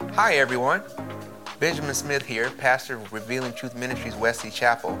Hi everyone, Benjamin Smith here, pastor of Revealing Truth Ministries, Wesley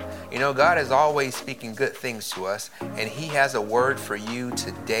Chapel. You know, God is always speaking good things to us, and He has a word for you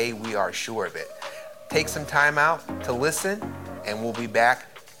today. We are sure of it. Take some time out to listen, and we'll be back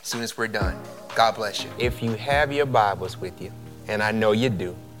as soon as we're done. God bless you. If you have your Bibles with you, and I know you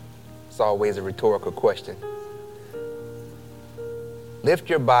do, it's always a rhetorical question. Lift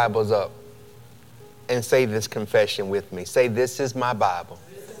your Bibles up and say this confession with me. Say, this is my Bible.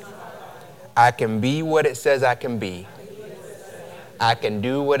 I can be what it says I can be. I can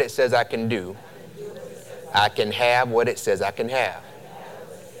do what it says I can do. I can have what it says I can have.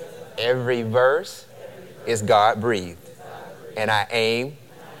 Every verse is God-breathed, and I aim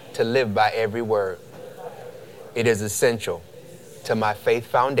to live by every word. It is essential to my faith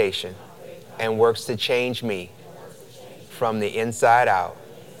foundation and works to change me from the inside out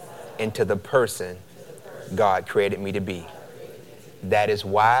into the person God created me to be. That is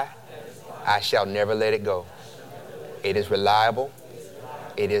why I shall never let it go. It is reliable.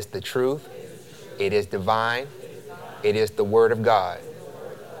 It is the truth. It is divine. It is the word of God,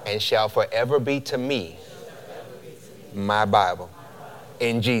 and shall forever be to me my Bible.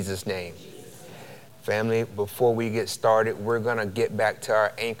 In Jesus' name. Family, before we get started, we're going to get back to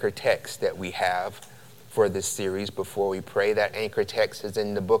our anchor text that we have for this series before we pray. That anchor text is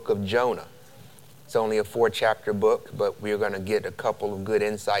in the book of Jonah. It's only a 4-chapter book, but we're going to get a couple of good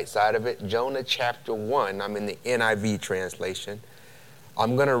insights out of it. Jonah chapter 1, I'm in the NIV translation.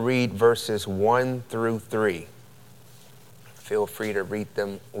 I'm going to read verses 1 through 3. Feel free to read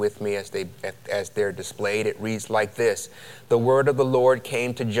them with me as they're displayed. It reads like this. The word of the Lord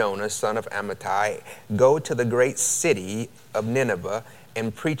came to Jonah, son of Amittai. Go to the great city of Nineveh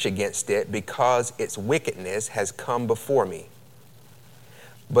and preach against it, because its wickedness has come before me.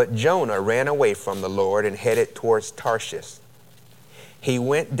 But Jonah ran away from the Lord and headed towards Tarshish. He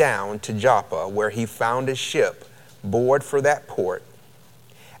went down to Joppa, where he found a ship moored for that port.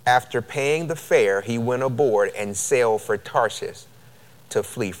 After paying the fare, he went aboard and sailed for Tarshish to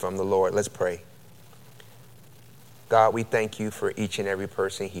flee from the Lord. Let's pray. God, we thank you for each and every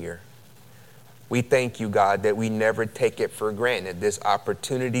person here. We thank you, God, that we never take it for granted, this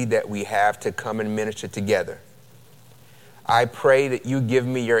opportunity that we have to come and minister together. I pray that you give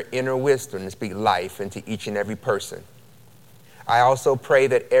me your inner wisdom to speak life into each and every person. I also pray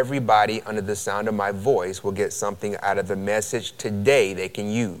that everybody under the sound of my voice will get something out of the message today they can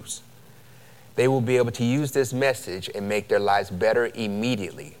use. They will be able to use this message and make their lives better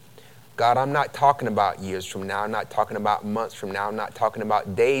immediately. God, I'm not talking about years from now. I'm not talking about months from now. I'm not talking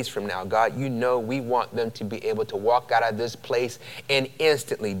about days from now. God, you know we want them to be able to walk out of this place and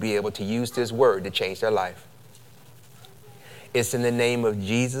instantly be able to use this word to change their life. It's in the name of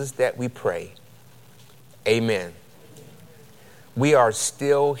Jesus that we pray. Amen. We are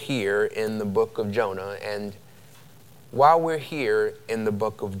still here in the book of Jonah, and while we're here in the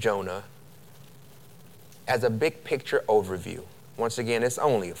book of Jonah, as a big picture overview, once again, it's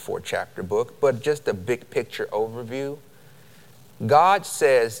only a 4-chapter book, but just a big picture overview, God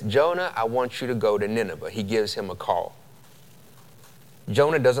says, Jonah, I want you to go to Nineveh. He gives him a call.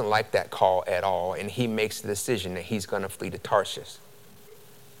 Jonah doesn't like that call at all, and he makes the decision that he's going to flee to Tarshish.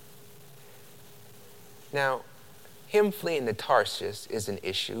 Now, him fleeing to Tarshish is an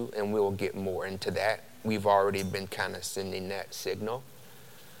issue, and we'll get more into that. We've already been kind of sending that signal.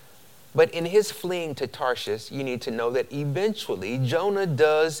 But in his fleeing to Tarshish, you need to know that eventually Jonah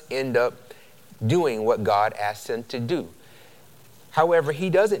does end up doing what God asked him to do. However, he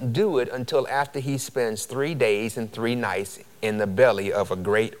doesn't do it until after he spends 3 days and 3 nights in the belly of a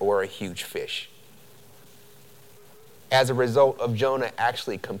great or a huge fish. As a result of Jonah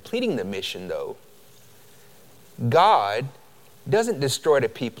actually completing the mission, though, God doesn't destroy the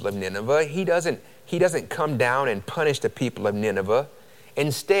people of Nineveh. He doesn't come down and punish the people of Nineveh.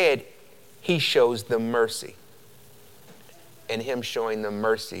 Instead, he shows them mercy. And him showing them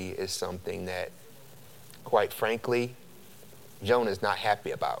mercy is something that, quite frankly, Jonah's not happy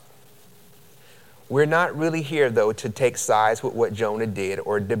about. We're not really here, though, to take sides with what Jonah did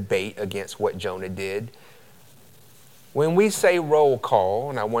or debate against what Jonah did. When we say roll call,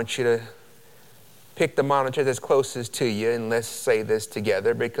 and I want you to pick the monitor that's closest to you, and let's say this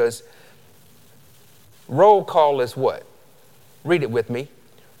together, because roll call is what? Read it with me.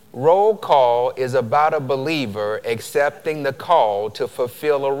 Roll call is about a believer accepting the call to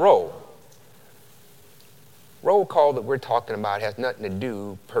fulfill a role. Roll call that we're talking about has nothing to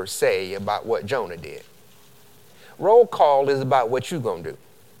do, per se, about what Jonah did. Roll call is about what you're going to do.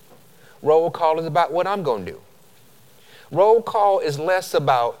 Roll call is about what I'm going to do. Roll call is less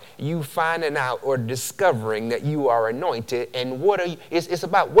about you finding out or discovering that you are anointed and it's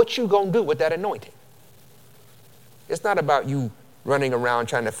about what you going to do with that anointing. It's not about you running around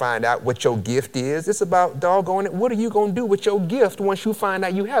trying to find out what your gift is. It's about, doggone it, what are you going to do with your gift once you find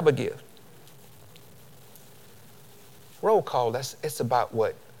out you have a gift? Roll call, it's about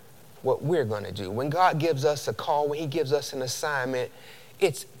what we're going to do. When God gives us a call, when he gives us an assignment,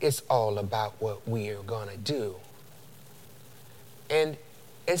 it's all about what we're going to do. And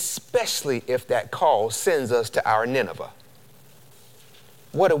especially if that call sends us to our Nineveh.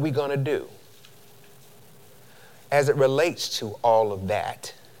 What are we going to do? As it relates to all of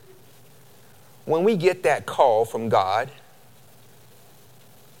that, when we get that call from God,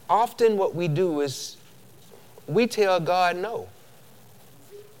 often what we do is we tell God no.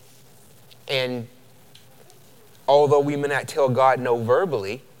 And although we may not tell God no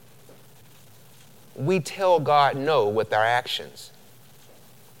verbally, we tell God no with our actions.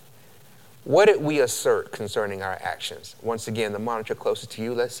 What did we assert concerning our actions? Once again, the monitor closest to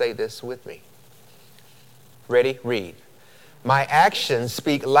you, let's say this with me. Ready? Read. My actions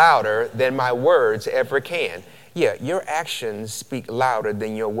speak louder than my words ever can. Yeah, your actions speak louder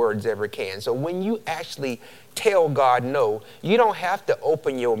than your words ever can. So when you actually tell God no, you don't have to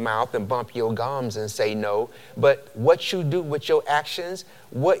open your mouth and bump your gums and say no, but what you do with your actions,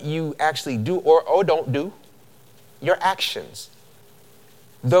 what you actually do or don't do, your actions,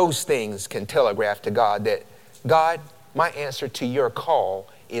 those things can telegraph to God that, God, my answer to your call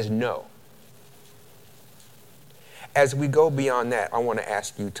is no. As we go beyond that, I want to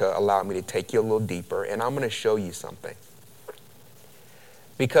ask you to allow me to take you a little deeper, and I'm going to show you something.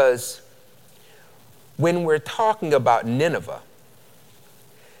 Because when we're talking about Nineveh,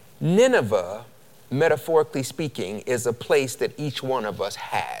 metaphorically speaking, is a place that each one of us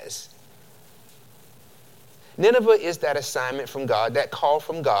has. Nineveh is that assignment from God, that call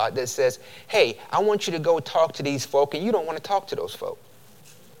from God that says, hey, I want you to go talk to these folk, and you don't want to talk to those folk.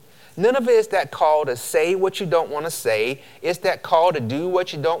 Nineveh is that call to say what you don't want to say. It's that call to do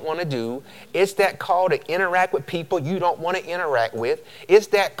what you don't want to do. It's that call to interact with people you don't want to interact with. It's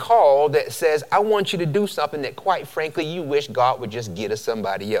that call that says, I want you to do something that, quite frankly, you wish God would just get to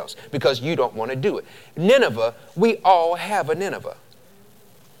somebody else because you don't want to do it. Nineveh, we all have a Nineveh.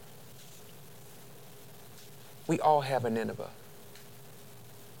 We all have a Nineveh.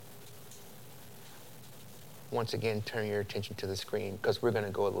 Once again, turn your attention to the screen because we're going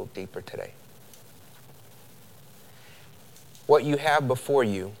to go a little deeper today. What you have before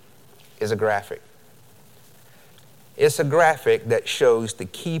you is a graphic. It's a graphic that shows the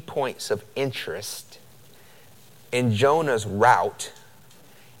key points of interest in Jonah's route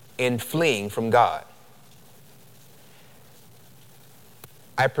in fleeing from God.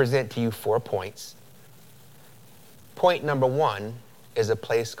 I present to you 4 points. Point number 1 is a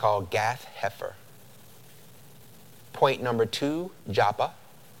place called Gath Hepher. Point number 2, Joppa.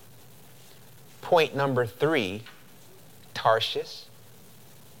 Point number 3, Tarshish.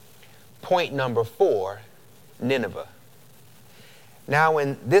 Point number 4, Nineveh. Now,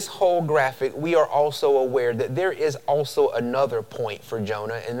 in this whole graphic, we are also aware that there is also another point for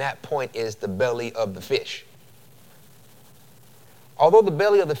Jonah, and that point is the belly of the fish. Although the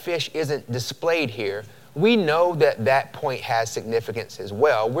belly of the fish isn't displayed here, we know that that point has significance as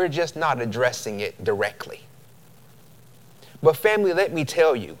well. We're just not addressing it directly. But family, let me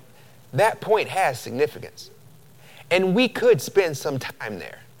tell you, that point has significance. And we could spend some time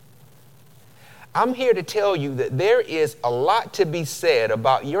there. I'm here to tell you that there is a lot to be said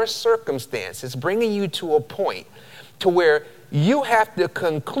about your circumstances bringing you to a point to where you have to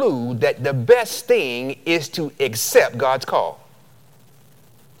conclude that the best thing is to accept God's call.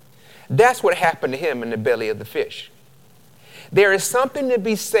 That's what happened to him in the belly of the fish. There is something to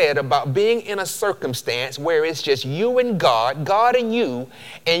be said about being in a circumstance where it's just you and God and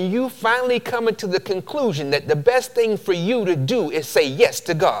you finally coming to the conclusion that the best thing for you to do is say yes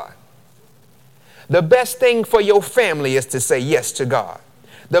to God. The best thing for your family is to say yes to God.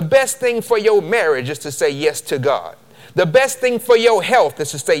 The best thing for your marriage is to say yes to God. The best thing for your health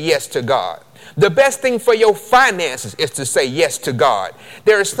is to say yes to God. The best thing for your finances is to say yes to God.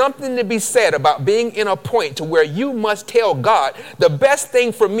 There is something to be said about being in a point to where you must tell God, the best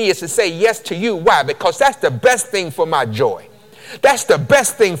thing for me is to say yes to you. Why? Because that's the best thing for my joy. That's the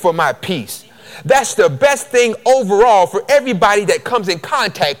best thing for my peace. That's the best thing overall for everybody that comes in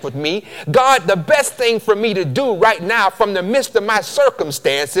contact with me. God, the best thing for me to do right now from the midst of my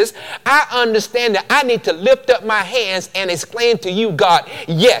circumstances, I understand that I need to lift up my hands and exclaim to you, God,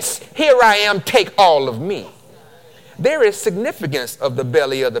 yes, here I am, take all of me. There is significance of the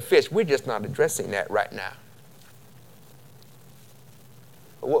belly of the fish. We're just not addressing that right now.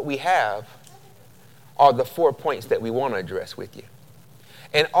 what we have are the 4 points that we want to address with you.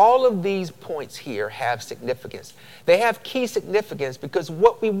 And all of these points here have significance. They have key significance because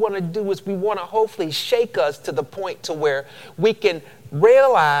what we want to do is we want to hopefully shake us to the point to where we can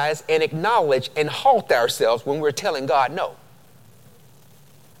realize and acknowledge and halt ourselves when we're telling God no.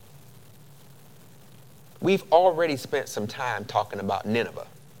 We've already spent some time talking about Nineveh.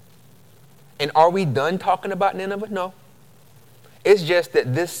 And are we done talking about Nineveh? No. It's just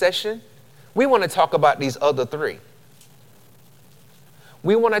that this session, we want to talk about these other 3.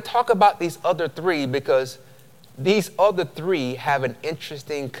 We want to talk about these other 3 because these other 3 have an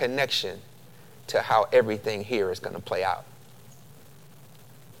interesting connection to how everything here is going to play out.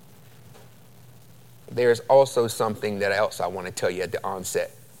 There's also something else I want to tell you at the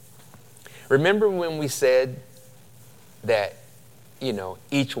onset. Remember when we said that,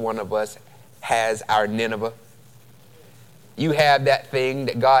 each one of us has our Nineveh? You have that thing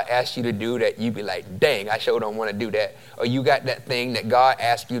that God asked you to do that you be like, dang, I sure don't want to do that. Or you got that thing that God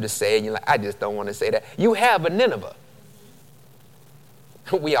asked you to say and you're like, I just don't want to say that. You have a Nineveh.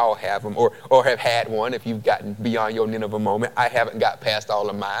 We all have them or have had one if you've gotten beyond your Nineveh moment. I haven't got past all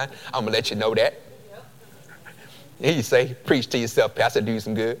of mine. I'm going to let you know that. And you say, preach to yourself, Pastor, do you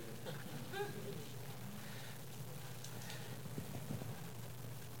some good.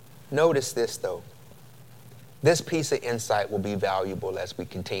 Notice this, though. This piece of insight will be valuable as we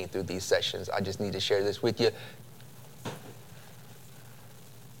continue through these sessions. I just need to share this with you.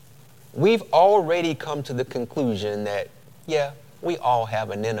 We've already come to the conclusion that, yeah, we all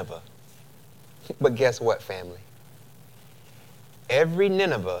have a Nineveh. But guess what, family? Every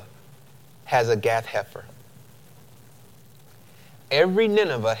Nineveh has a Gath Hepher. Every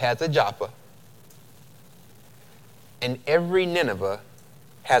Nineveh has a Joppa. And every Nineveh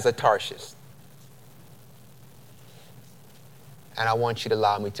has a Tarshish. And I want you to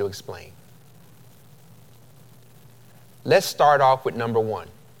allow me to explain. Let's start off with number 1,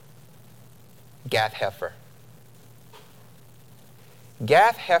 Gath Hepher.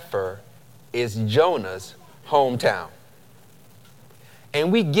 Gath Hepher is Jonah's hometown.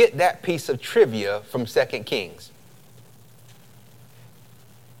 And we get that piece of trivia from 2 Kings.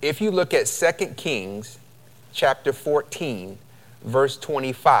 If you look at 2 Kings chapter 14, verse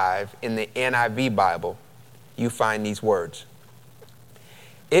 25 in the NIV Bible, you find these words.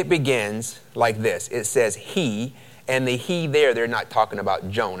 It begins like this. It says he, and the he there, they're not talking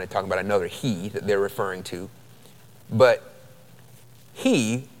about Jonah, they're talking about another he that they're referring to. But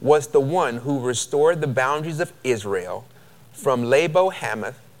he was the one who restored the boundaries of Israel from Labo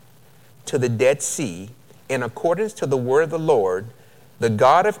Hamath to the Dead Sea in accordance to the word of the Lord, the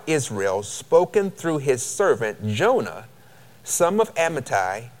God of Israel, spoken through his servant Jonah, son of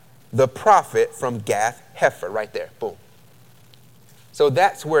Amittai, the prophet from Gath Hepher. Right there, boom. So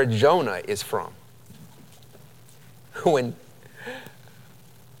that's where Jonah is from. When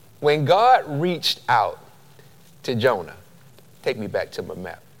God reached out to Jonah, take me back to my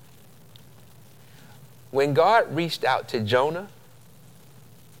map. When God reached out to Jonah,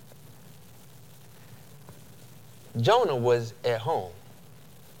 Jonah was at home,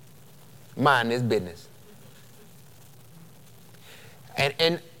 minding his business.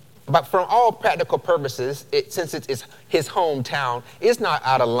 But from all practical purposes, since it's his hometown, it's not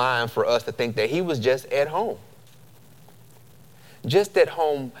out of line for us to think that he was just at home. Just at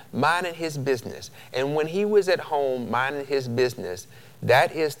home, minding his business. And when he was at home, minding his business,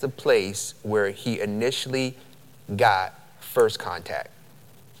 that is the place where he initially got first contact.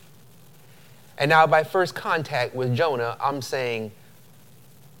 And now by first contact with Jonah, I'm saying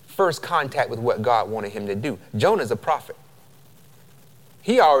first contact with what God wanted him to do. Jonah's a prophet.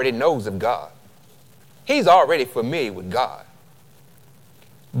 He already knows of God. He's already familiar with God.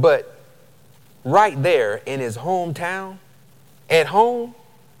 But right there in his hometown, at home,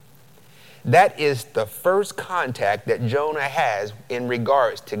 that is the first contact that Jonah has in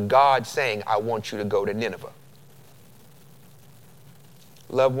regards to God saying, I want you to go to Nineveh.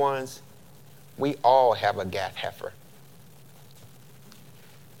 Loved ones, we all have a Gath Hepher.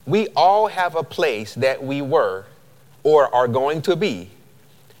 We all have a place that we were or are going to be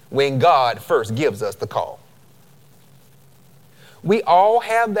when God first gives us the call. We all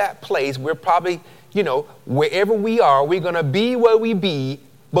have that place. We're probably, wherever we are, we're going to be where we be,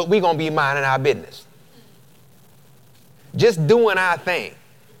 but we're going to be minding our business. Just doing our thing.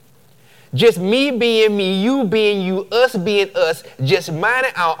 Just me being me, you being you, us being us, just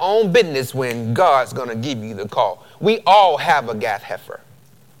minding our own business when God's going to give you the call. We all have a Gath Hepher.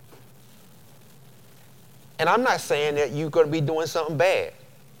 And I'm not saying that you're going to be doing something bad.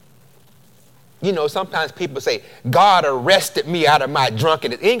 You know, sometimes people say, God arrested me out of my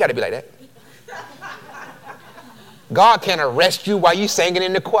drunkenness. It ain't got to be like that. God can arrest you while you singing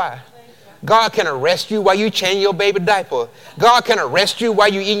in the choir. God can arrest you while you change your baby diaper. God can arrest you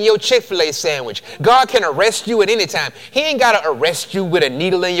while you eating your Chick-fil-A sandwich. God can arrest you at any time. He ain't got to arrest you with a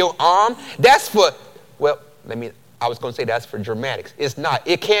needle in your arm. That's for, well, I was going to say that's for dramatics. It's not.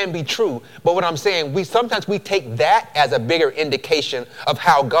 It can be true. But what I'm saying, sometimes we take that as a bigger indication of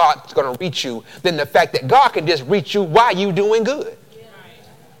how God's going to reach you than the fact that God can just reach you while you doing good. Yeah.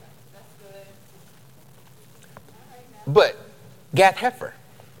 That's good. But Gath-Hepher,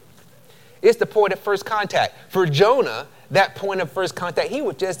 it's the point of first contact. For Jonah, that point of first contact, he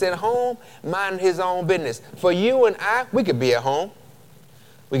was just at home minding his own business. For you and I, we could be at home.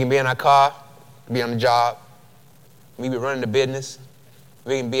 We can be in our car, be on the job. We be running the business.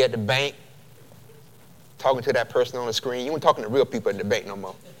 We can be at the bank, talking to that person on the screen. You ain't talking to real people at the bank no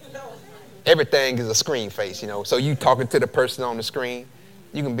more. Everything is a screen face, you know. So you talking to the person on the screen.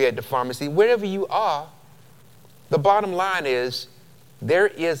 You can be at the pharmacy. Wherever you are, the bottom line is there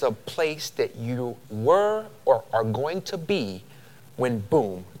is a place that you were or are going to be when,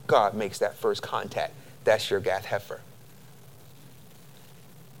 boom, God makes that first contact. That's your Gath-Hepher.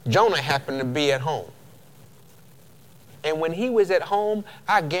 Jonah happened to be at home. And when he was at home,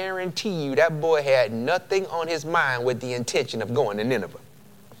 I guarantee you that boy had nothing on his mind with the intention of going to Nineveh.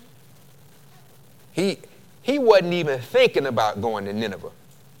 He wasn't even thinking about going to Nineveh.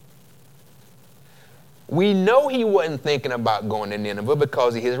 We know he wasn't thinking about going to Nineveh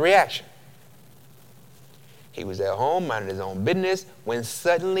because of his reaction. He was at home minding his own business when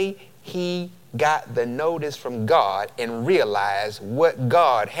suddenly he got the notice from God and realized what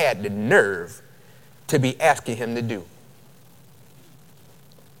God had the nerve to be asking him to do.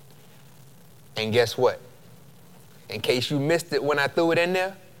 And guess what? In case you missed it when I threw it in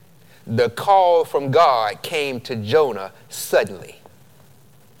there, the call from God came to Jonah suddenly.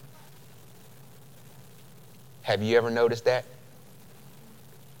 Have you ever noticed that?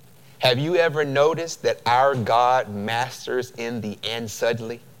 Have you ever noticed that our God masters in the and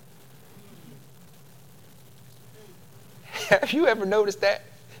suddenly? Have you ever noticed that?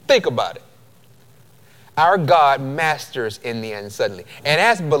 Think about it. Our God masters in the and suddenly. And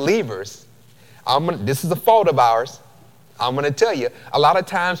as believers, this is a fault of ours. I'm going to tell you, a lot of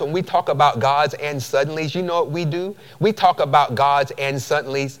times when we talk about God's and suddenlies, you know what we do? We talk about God's and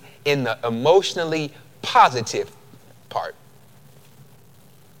suddenlies in the emotionally positive part.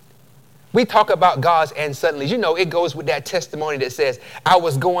 We talk about God's and suddenlies. You know, it goes with that testimony that says, I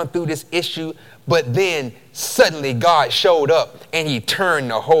was going through this issue, but then suddenly God showed up and he turned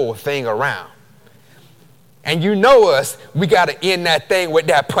the whole thing around. And you know us, we got to end that thing with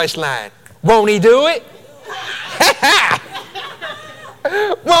that punchline. Won't he do it?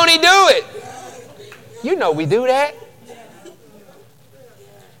 Won't he do it? You know we do that.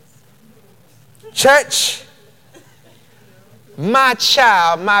 Church, my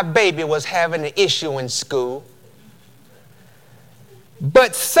child, my baby was having an issue in school.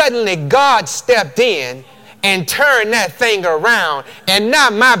 But suddenly God stepped in and turned that thing around. And now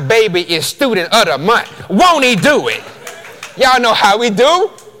my baby is student of the month. Won't he do it? Y'all know how we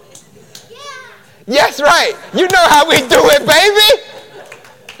do? Yes, right. You know how we do it, baby.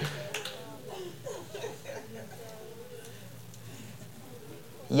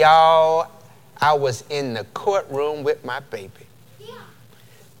 Y'all, I was in the courtroom with my baby.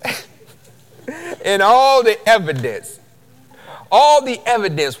 And all the evidence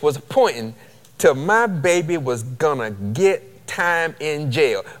was pointing to my baby was gonna get time in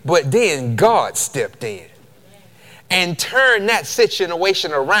jail. But then God stepped in and turned that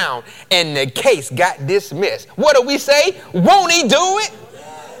situation around, and the case got dismissed. What do we say? Won't he do it?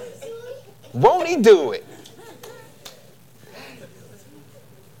 Won't he do it?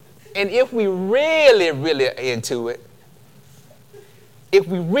 And if we really, really are into it, if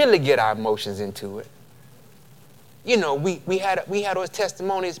we really get our emotions into it, you know, we had those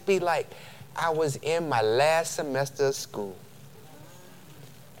testimonies be like, I was in my last semester of school,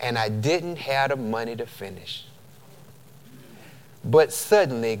 and I didn't have the money to finish. But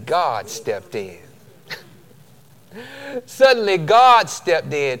suddenly God stepped in. Suddenly God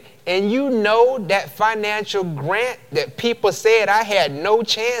stepped in. And you know that financial grant that people said I had no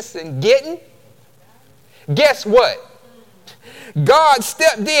chance in getting? Guess what? God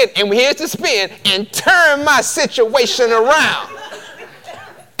stepped in, and here's the spin, and turned my situation around.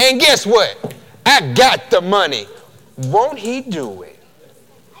 And guess what? I got the money. Won't he do it?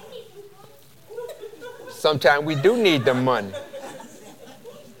 Sometimes we do need the money.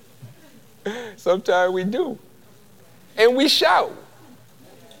 Sometimes we do. And we shout.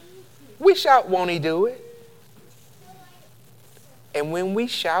 We shout, won't he do it? And when we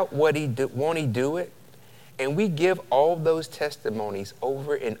shout, won't he do it? And we give all those testimonies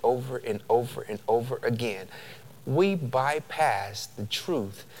over and over and over and over again, we bypass the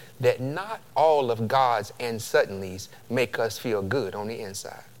truth that not all of God's and suddenlies make us feel good on the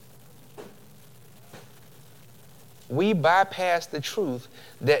inside. We bypass the truth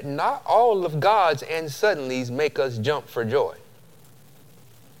that not all of God's and suddenlies make us jump for joy.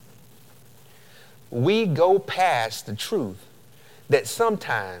 We go past the truth that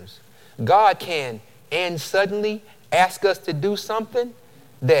sometimes God can and suddenly ask us to do something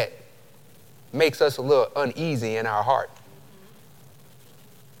that makes us a little uneasy in our heart.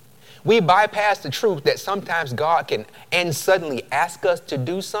 We bypass the truth that sometimes God can and suddenly ask us to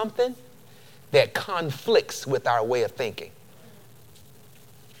do something that conflicts with our way of thinking.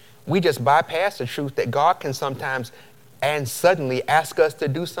 We just bypass the truth that God can sometimes and suddenly ask us to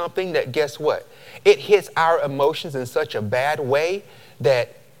do something that, guess what? It hits our emotions in such a bad way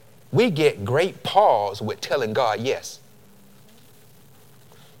that we get great pause with telling God yes.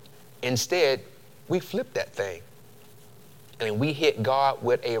 Instead, we flip that thing and we hit God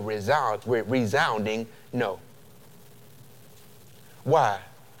with a resounding no. Why?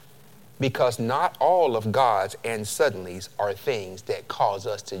 Because not all of God's and suddenlies are things that cause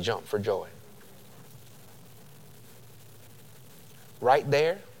us to jump for joy. Right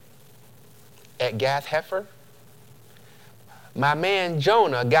there at Gath Hepher, my man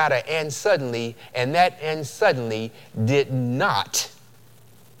Jonah got an and suddenly, and that and suddenly did not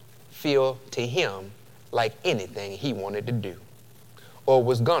feel to him like anything he wanted to do or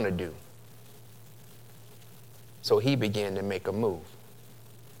was going to do. So he began to make a move.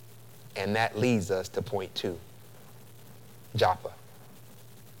 And that leads us to point 2, Joppa.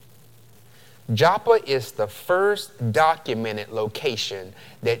 Joppa is the first documented location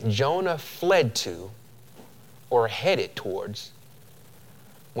that Jonah fled to or headed towards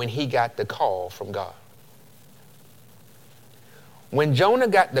when he got the call from God. When Jonah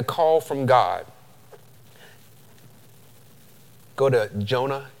got the call from God, go to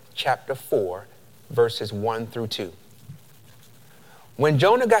Jonah chapter 4, verses 1 through 2. When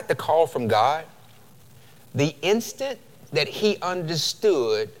Jonah got the call from God, the instant that he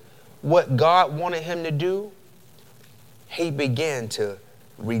understood what God wanted him to do, he began to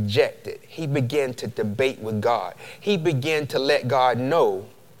reject it. He began to debate with God. He began to let God know,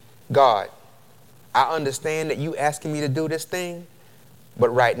 God, I understand that you asking me to do this thing, but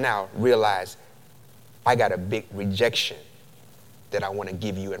right now realize I got a big rejection that I want to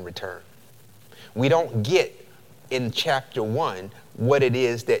give you in return. We don't get in chapter 1 what it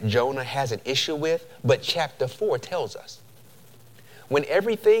is that Jonah has an issue with, but chapter 4 tells us. When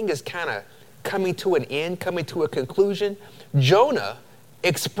everything is kind of coming to an end, coming to a conclusion, Jonah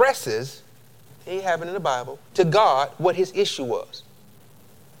expresses, you have it in the Bible, to God what his issue was.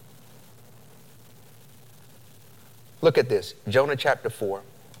 Look at this, Jonah chapter 4,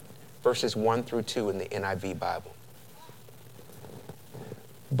 verses 1 through 2 in the NIV Bible.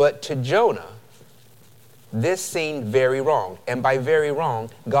 But to Jonah, this seemed very wrong. And by very wrong,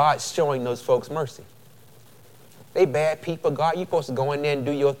 God's showing those folks mercy. They bad people. God, you're supposed to go in there and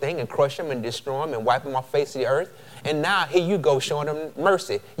do your thing and crush them and destroy them and wipe them off the face of the earth. And now here you go showing them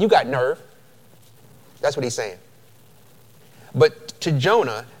mercy. You got nerve. That's what he's saying. But to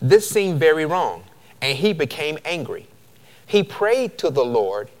Jonah, this seemed very wrong. And he became angry. He prayed to the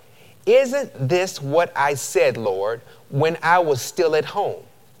Lord, isn't this what I said, Lord, when I was still at home?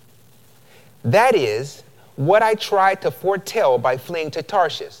 That is what I tried to foretell by fleeing to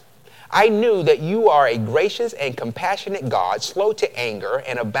Tarshish. I knew that you are a gracious and compassionate God, slow to anger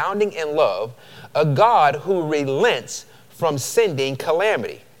and abounding in love, a God who relents from sending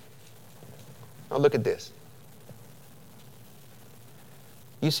calamity. Now look at this.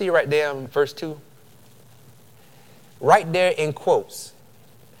 You see right there in verse 2? Right there in quotes,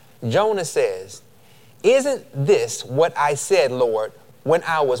 Jonah says, isn't this what I said, Lord, when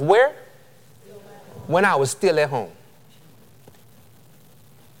I was where? When I was still at home.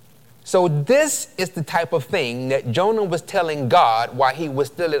 So this is the type of thing that Jonah was telling God while he was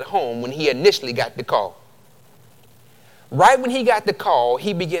still at home when he initially got the call. Right when he got the call,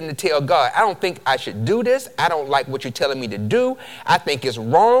 he began to tell God, I don't think I should do this. I don't like what you're telling me to do. I think it's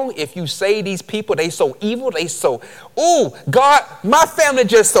wrong if you say these people, they so evil, they so, ooh, God, my family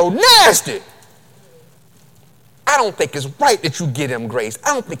just so nasty. I don't think it's right that you give them grace.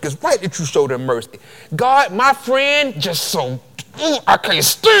 I don't think it's right that you show them mercy. God, my friend, just so, I can't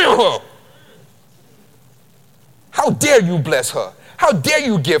stand her. How dare you bless her? How dare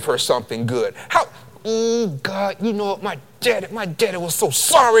you give her something good? God, you know what, my daddy was so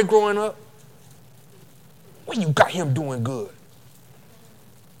sorry growing up. When you got him doing good.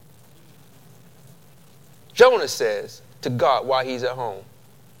 Jonah says to God while he's at home,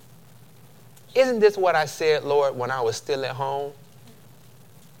 isn't this what I said, Lord, when I was still at home?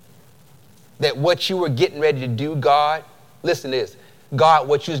 That what you were getting ready to do, God, listen to this, God,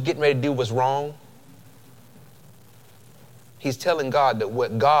 what you was getting ready to do was wrong. He's telling God that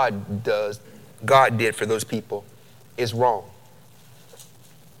what God did for those people is wrong.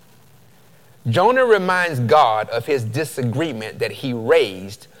 Jonah reminds God of his disagreement that he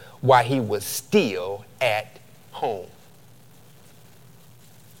raised while he was still at home.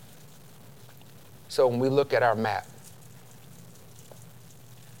 So when we look at our map,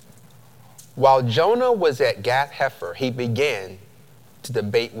 while Jonah was at Gath-Hepher, he began to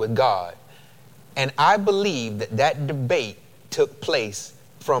debate with God. And I believe that that debate took place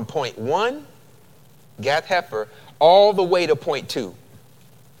from point 1, Gath-Hepher, all the way to point 2,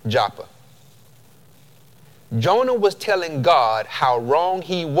 Joppa. Jonah was telling God how wrong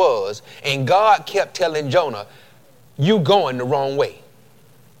he was, and God kept telling Jonah, you going the wrong way.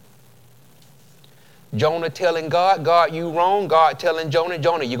 Jonah telling God, God, you wrong. God telling Jonah,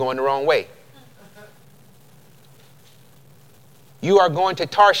 Jonah, you're going the wrong way. You are going to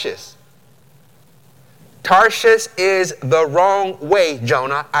Tarshish. Tarshish is the wrong way,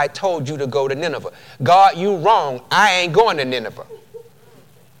 Jonah. I told you to go to Nineveh. God, you wrong. I ain't going to Nineveh.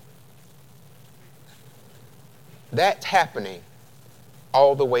 That's happening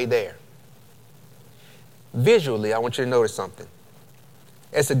all the way there. Visually, I want you to notice something.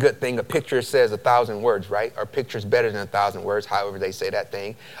 It's a good thing. A picture says 1,000 words, right? Or picture's better than 1,000 words, however they say that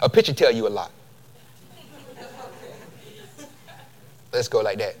thing. A picture tell you a lot. Let's go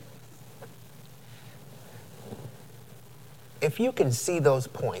like that. If you can see those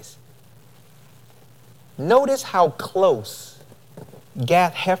points, notice how close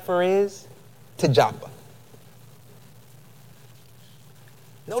Gath-Hepher is to Joppa.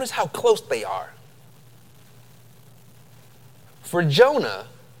 Notice how close they are. For Jonah,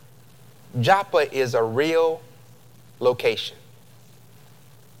 Joppa is a real location.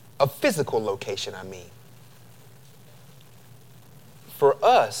 A physical location, I mean. For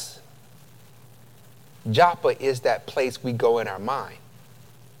us, Joppa is that place we go in our mind.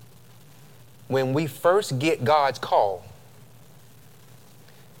 When we first get God's call,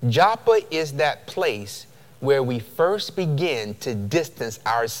 Joppa is that place where we first begin to distance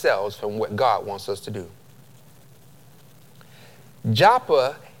ourselves from what God wants us to do.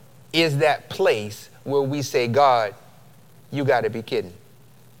 Joppa is that place where we say, God, you got to be kidding.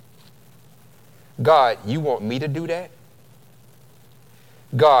 God, you want me to do that?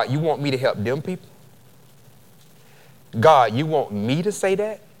 God, you want me to help them people? God, you want me to say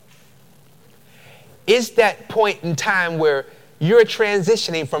that? It's that point in time where you're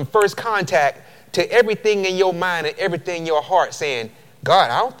transitioning from first contact to everything in your mind and everything in your heart saying,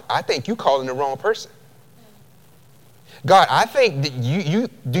 God, I think you're calling the wrong person. God, I think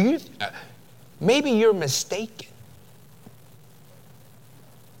that maybe you're mistaken.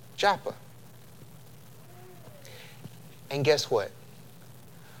 Joppa. And guess what?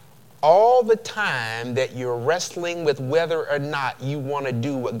 All the time that you're wrestling with whether or not you want to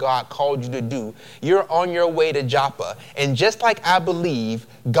do what God called you to do, you're on your way to Joppa. And just like I believe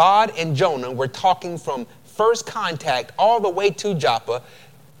God and Jonah were talking from first contact all the way to Joppa,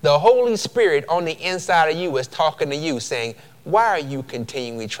 the Holy Spirit on the inside of you is talking to you saying, why are you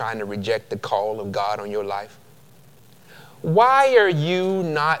continually trying to reject the call of God on your life? Why are you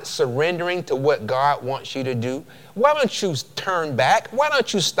not surrendering to what God wants you to do? Why don't you turn back? Why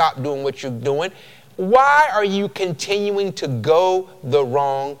don't you stop doing what you're doing? Why are you continuing to go the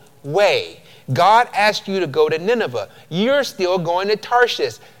wrong way? God asked you to go to Nineveh. You're still going to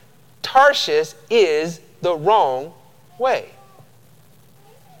Tarshish. Tarshish is the wrong way.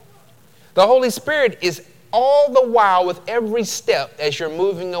 The Holy Spirit is all the while with every step as you're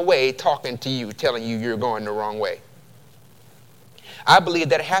moving away talking to you, telling you you're going the wrong way. I believe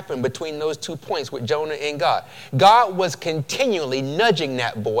that happened between those 2 points with Jonah and God. God was continually nudging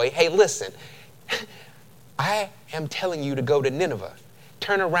that boy. Hey, listen, I am telling you to go to Nineveh.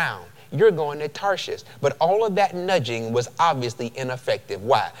 Turn around. You're going to Tarshish. But all of that nudging was obviously ineffective.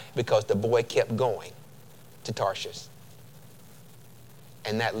 Why? Because the boy kept going to Tarshish.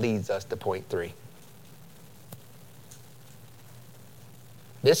 And that leads us to point 3.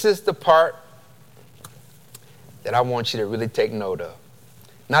 This is the part that I want you to really take note of.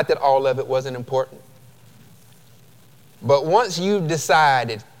 Not that all of it wasn't important. But once you've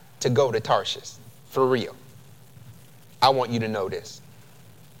decided to go to Tarshish, for real, I want you to know this.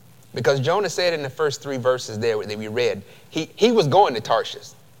 Because Jonah said in the first 3 verses there that we read, he was going to Tarshish.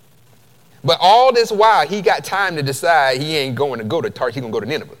 But all this while, he got time to decide he ain't going to go to Tarshish, he's going to go to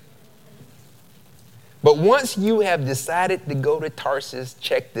Nineveh. But once you have decided to go to Tarshish,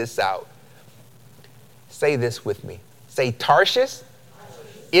 check this out. Say this with me. Say, Tarshish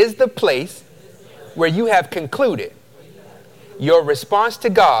is the place where you have concluded your response to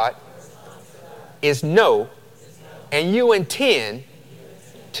God is no, and you intend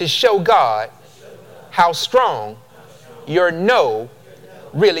to show God how strong your no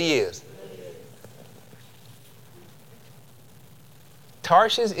really is.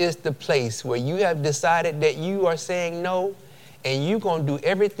 Tarshish is the place where you have decided that you are saying no, and you're going to do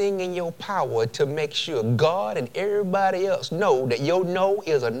everything in your power to make sure God and everybody else know that your no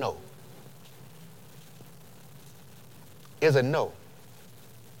is a no. Is a no.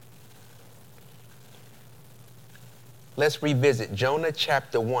 Let's revisit Jonah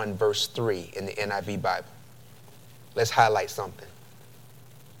chapter 1, verse 3 in the NIV Bible. Let's highlight something.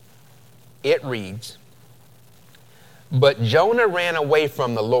 It reads, "But Jonah ran away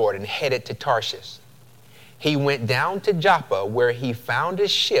from the Lord and headed to Tarshish. He went down to Joppa, where he found a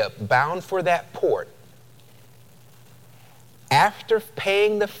ship bound for that port. After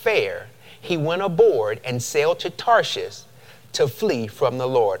paying the fare, he went aboard and sailed to Tarshish to flee from the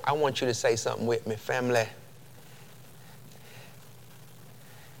Lord." I want you to say something with me, family.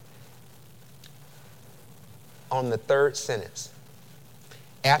 On the third sentence,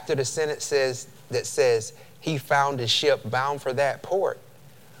 after the sentence says he found a ship bound for that port,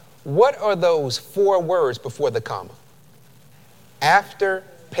 what are those 4 words before the comma? After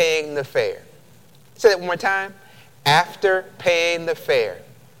paying the fare. Say that one more time. After paying the fare.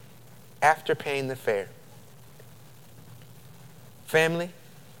 After paying the fare. Family,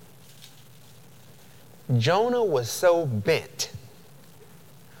 Jonah was so bent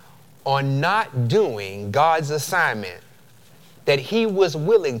on not doing God's assignment that he was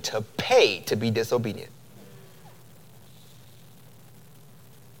willing to pay to be disobedient.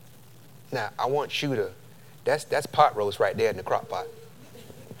 Now, I want you to, that's pot roast right there in the crock pot.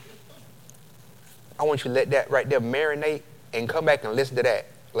 I want you to let that right there marinate and come back and listen to that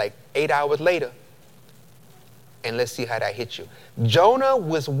like 8 hours later, and let's see how that hits you. Jonah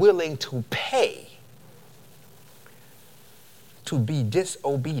was willing to pay to be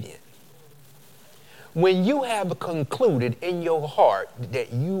disobedient. When you have concluded in your heart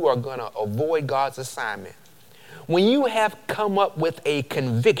that you are going to avoid God's assignment, when you have come up with a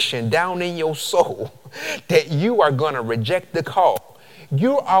conviction down in your soul that you are going to reject the call,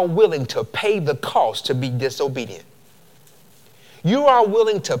 you are willing to pay the cost to be disobedient. You are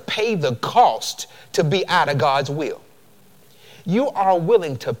willing to pay the cost to be out of God's will. You are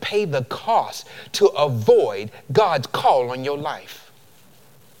willing to pay the cost to avoid God's call on your life.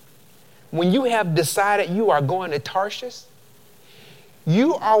 When you have decided you are going to Tarshish,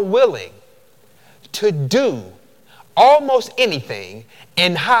 you are willing to do almost anything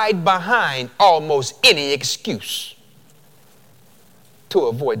and hide behind almost any excuse to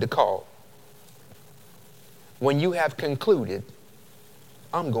avoid the call. When you have concluded,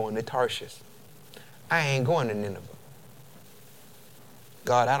 I'm going to Tarshish. I ain't going to Nineveh.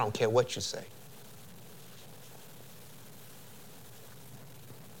 God, I don't care what you say.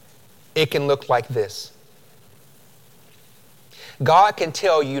 It can look like this. God can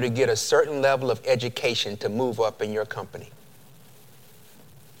tell you to get a certain level of education to move up in your company.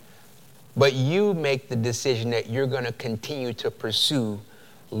 But you make the decision that you're going to continue to pursue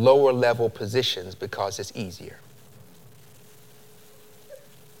lower level positions because it's easier.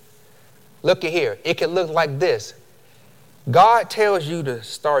 Look at here. It can look like this. God tells you to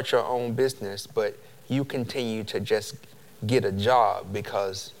start your own business, but you continue to just get a job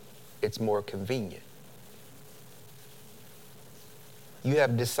because it's more convenient. You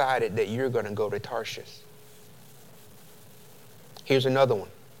have decided that you're going to go to Tarshish. Here's another one.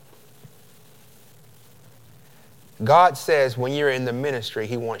 God says when you're in the ministry,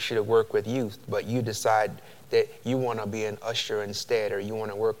 he wants you to work with youth, but you decide that you want to be an usher instead, or you want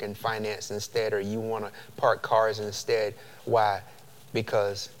to work in finance instead, or you want to park cars instead. Why?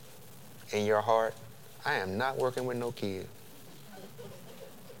 Because in your heart, I am not working with no kid.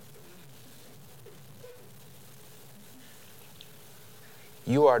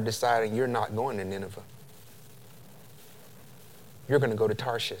 You are deciding you're not going to Nineveh. You're going to go to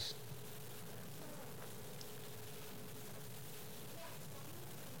Tarshish.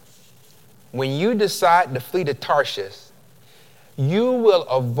 When you decide to flee to Tarshish, you will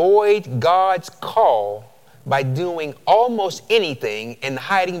avoid God's call by doing almost anything and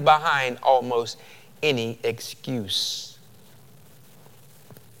hiding behind almost any excuse.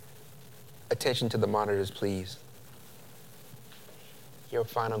 Attention to the monitors, please. Your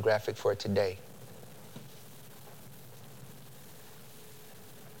final graphic for today.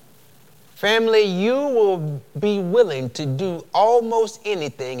 Family, you will be willing to do almost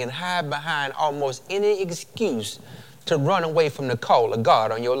anything and hide behind almost any excuse to run away from the call of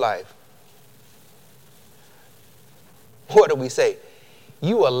God on your life. What do we say?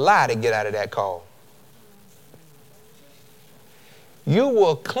 You will lie to get out of that call. You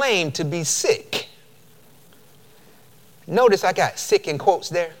will claim to be sick. Notice I got sick in quotes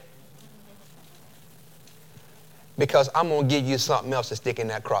there. Because I'm going to give you something else to stick in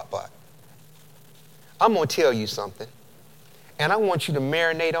that crock pot. I'm going to tell you something. And I want you to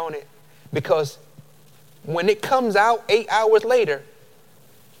marinate on it. Because when it comes out 8 hours later,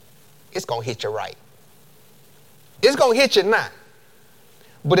 it's going to hit you right. It's going to hit you now.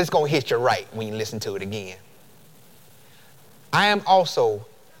 But it's going to hit you right when you listen to it again. I am also,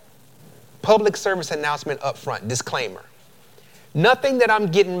 public service announcement up front, disclaimer. Nothing that I'm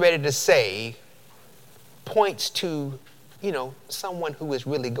getting ready to say points to, someone who is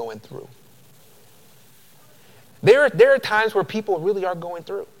really going through. There are times where people really are going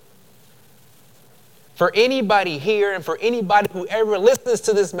through. For anybody here and for anybody who ever listens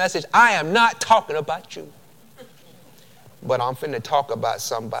to this message, I am not talking about you. But I'm finna talk about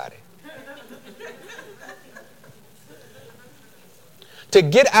somebody. To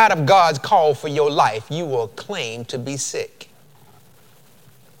get out of God's call for your life, you will claim to be sick.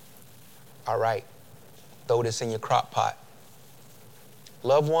 All right, throw this in your crock pot.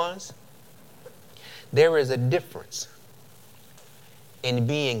 Loved ones, there is a difference in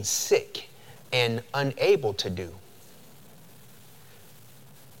being sick and unable to do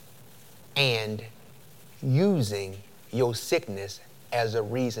and using your sickness as a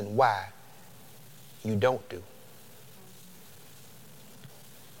reason why you don't do.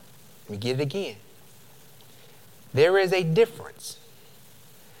 Let me get it again. There is a difference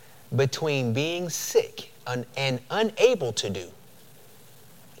between being sick and unable to do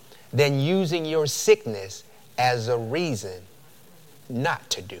than using your sickness as a reason not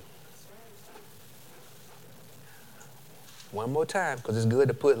to do. One more time, because it's good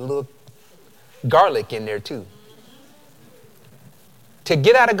to put a little garlic in there too. To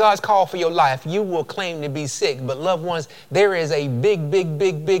get out of God's call for your life, you will claim to be sick. But loved ones, there is a big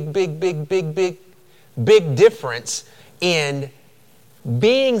difference in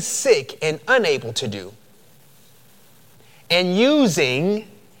being sick and unable to do and using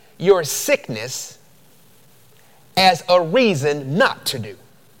your sickness as a reason not to do.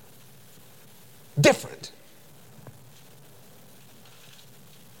 Different.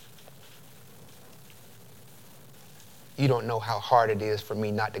 You don't know how hard it is for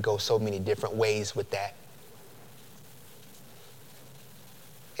me not to go so many different ways with that.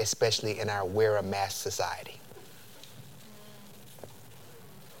 Especially in our wear a mask society.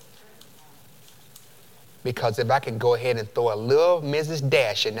 Because if I can go ahead and throw a little Mrs.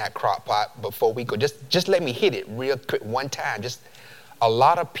 Dash in that crock pot before we go, just let me hit it real quick one time. Just a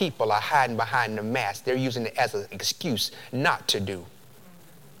lot of people are hiding behind the mask. They're using it as an excuse not to do.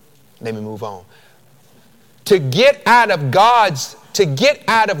 Let me move on. To get out of God's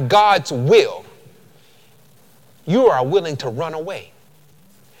will, you are willing to run away.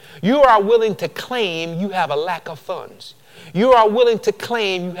 You are willing to claim you have a lack of funds. You are willing to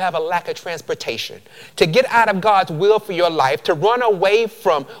claim you have a lack of transportation. To get out of God's will for your life, to run away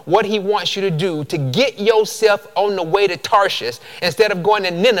from what he wants you to do, to get yourself on the way to Tarshish instead of going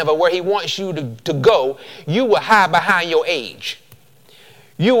to Nineveh where he wants you to go, you will hide behind your age.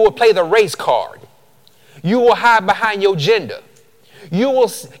 You will play the race card. You will hide behind your gender. Your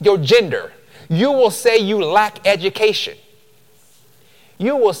gender. You will say you lack education.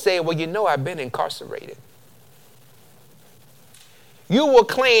 You will say, well, I've been incarcerated. You will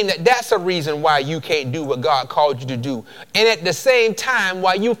claim that that's a reason why you can't do what God called you to do. And at the same time,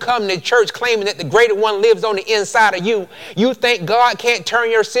 while you come to church claiming that the greater one lives on the inside of you, you think God can't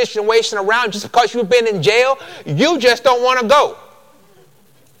turn your situation around just because you've been in jail. You just don't want to go.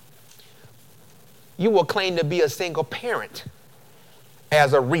 You will claim to be a single parent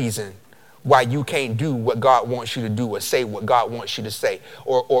as a reason why you can't do what God wants you to do or say what God wants you to say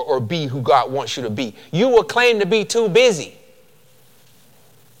or be who God wants you to be. You will claim to be too busy.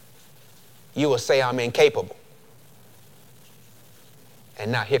 You will say I'm incapable.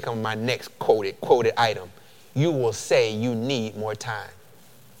 And now here comes my next quoted item. You will say you need more time.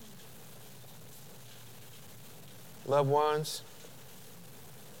 Loved ones,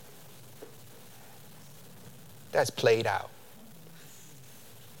 that's played out.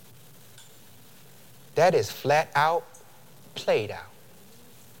 That is flat out played out.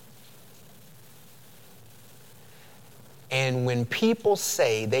 And when people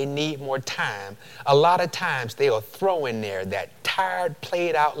say they need more time, a lot of times they'll throw in there that tired,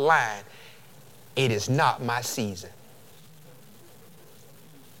 played out line, "It is not my season."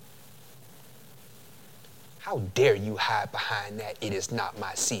 How dare you hide behind that, "It is not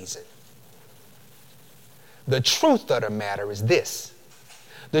my season"? The truth of the matter is this.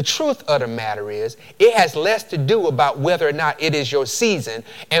 The truth of the matter is, it has less to do about whether or not it is your season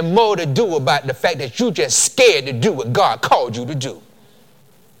and more to do about the fact that you're just scared to do what God called you to do.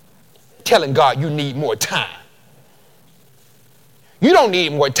 Telling God you need more time. You don't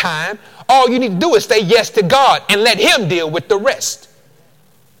need more time. All you need to do is say yes to God and let him deal with the rest.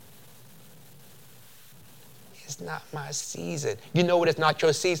 It's not my season. You know what it's not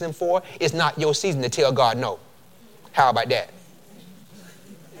your season for? It's not your season to tell God no. How about that?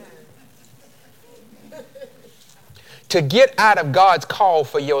 To get out of God's call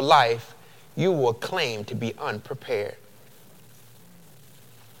for your life, you will claim to be unprepared.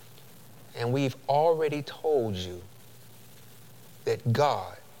 And we've already told you that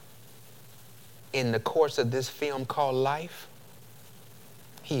God, in the course of this film called Life,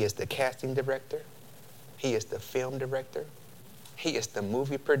 he is the casting director. He is the film director. He is the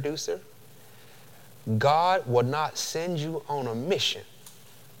movie producer. God will not send you on a mission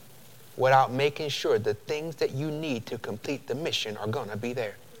without making sure the things that you need to complete the mission are going to be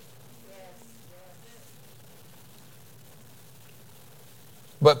there.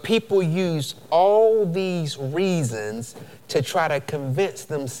 But people use all these reasons to try to convince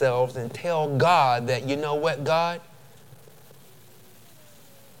themselves and tell God that, "You know what, God?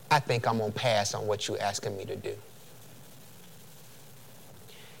 I think I'm going to pass on what you're asking me to do."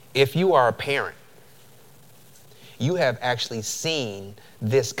 If you are a parent, you have actually seen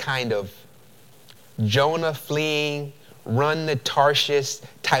this kind of Jonah fleeing, run to Tarshish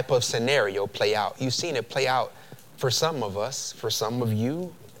type of scenario play out. You've seen it play out for some of us, for some of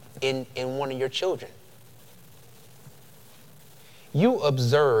you, in one of your children. You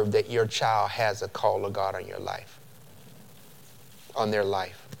observe that your child has a call of God on your life, on their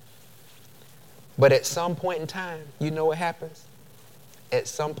life. But at some point in time, you know what happens? At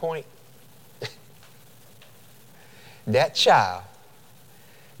some point, that child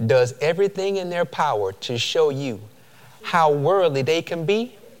does everything in their power to show you how worldly they can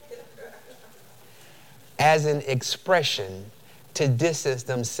be as an expression to distance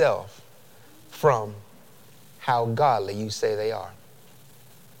themselves from how godly you say they are.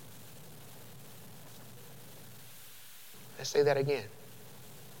 Let's say that again.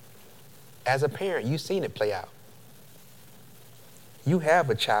 As a parent, you've seen it play out. You have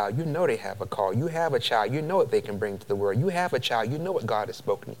a child, you know they have a call. You have a child, you know what they can bring to the world. You have a child, you know what God has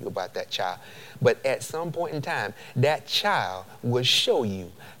spoken to you about that child. But at some point in time, that child will show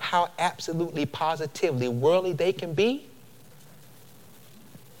you how absolutely positively worldly they can be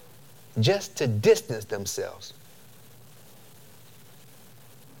just to distance themselves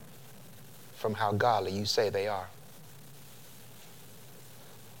from how godly you say they are.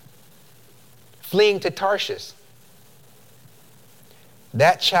 Fleeing to Tarshish.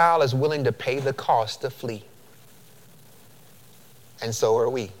 That child is willing to pay the cost to flee. And so are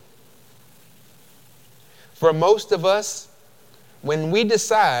we. For most of us, when we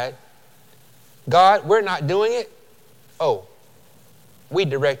decide, God, we're not doing it, we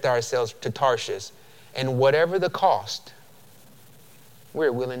direct ourselves to Tarshish. And whatever the cost,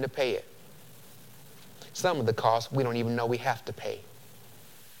 we're willing to pay it. Some of the costs we don't even know we have to pay.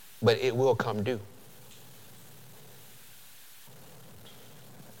 But it will come due.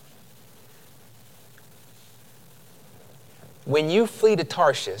 When you flee to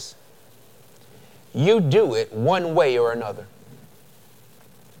Tarshish, you do it one way or another.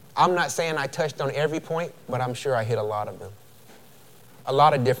 I'm not saying I touched on every point, but I'm sure I hit a lot of them. A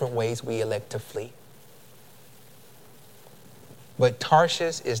lot of different ways we elect to flee. But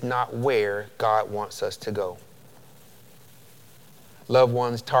Tarshish is not where God wants us to go. Loved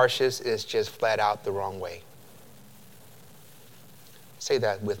ones, Tarshish is just flat out the wrong way. Say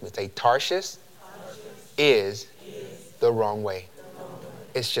that with me. Say, Tarshish is the wrong way.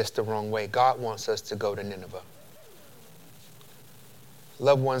 It's just the wrong way. God wants us to go to Nineveh.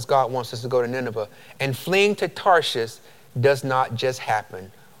 Loved ones, God wants us to go to Nineveh. And fleeing to Tarshish does not just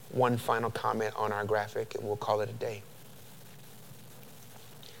happen. One final comment on our graphic, and we'll call it a day.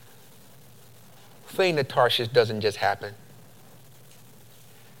 Fleeing to Tarshish doesn't just happen.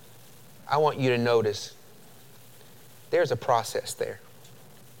 I want you to notice there's a process there.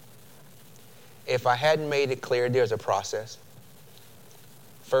 If I hadn't made it clear, there's a process.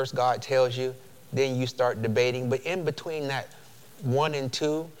 First, God tells you, then you start debating. But in between that 1 and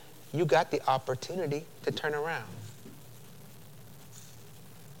 2, you got the opportunity to turn around.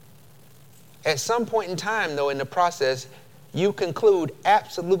 At some point in time, though, in the process, you conclude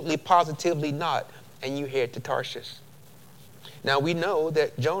absolutely, positively not, and you head to Tarshish. Now, we know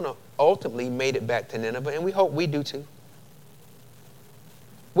that Jonah ultimately made it back to Nineveh, and we hope we do too.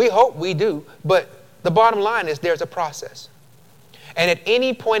 We hope we do, but the bottom line is there's a process. And at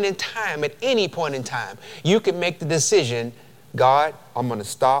any point in time, you can make the decision, God, I'm going to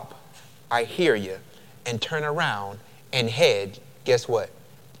stop, I hear you, and turn around and head, guess what?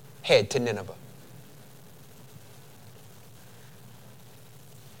 Head to Nineveh.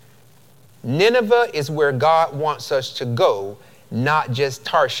 Nineveh is where God wants us to go, not just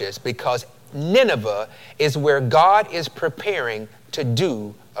Tarshish, because Nineveh is where God is preparing to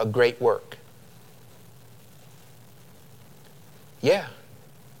do a great work. Yeah.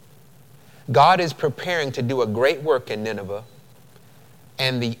 God is preparing to do a great work in Nineveh,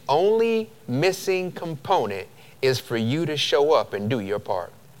 and the only missing component is for you to show up and do your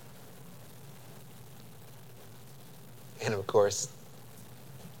part. And of course,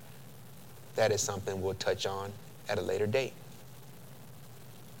 that is something we'll touch on at a later date.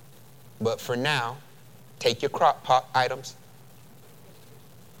 But for now, take your crock pot items,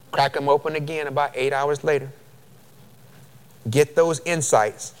 crack them open again about 8 hours later, get those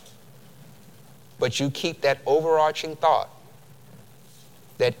insights, but you keep that overarching thought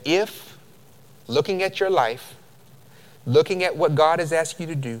that if, looking at your life, looking at what God has asked you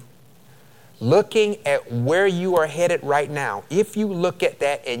to do, looking at where you are headed right now, if you look at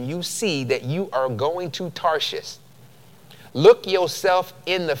that and you see that you are going to Tarshish, look yourself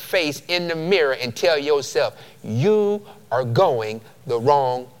in the face, in the mirror, and tell yourself, you are going the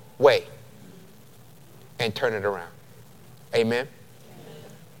wrong way. And turn it around. Amen.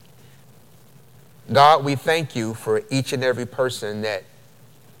 God, we thank you for each and every person that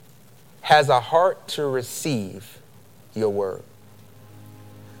has a heart to receive your word.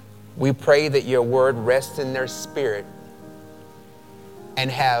 We pray that your word rests in their spirit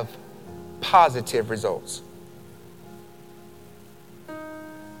and have positive results.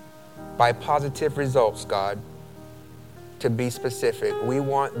 By positive results, God, to be specific, we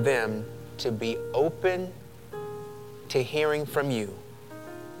want them to be open to hearing from you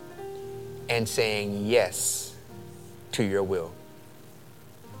and saying yes to your will.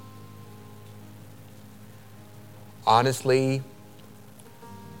 Honestly,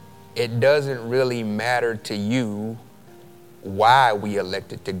 it doesn't really matter to you why we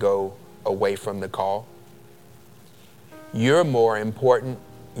elected to go away from the call. You're more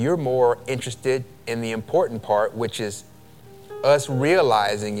interested in the important part, which is us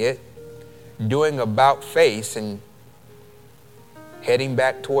realizing it, doing about face, and heading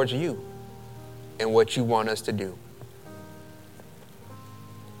back towards you and what you want us to do.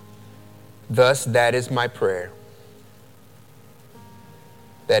 Thus, that is my prayer,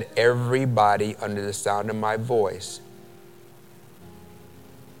 that everybody under the sound of my voice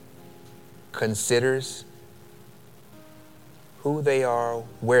considers who they are,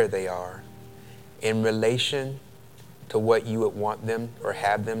 where they are, in relation to what you would want them or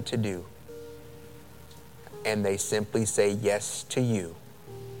have them to do. And they simply say yes to you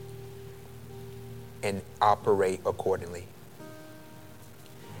and operate accordingly.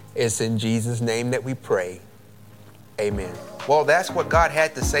 It's in Jesus' name that we pray. Amen. Well, that's what God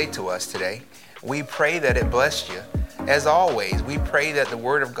had to say to us today. We pray that it blessed you. As always, we pray that the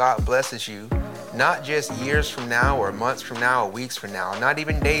word of God blesses you, not just years from now or months from now or weeks from now, not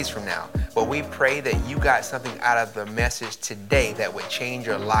even days from now, but we pray that you got something out of the message today that would change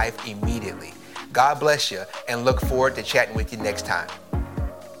your life immediately. God bless you, and look forward to chatting with you next time.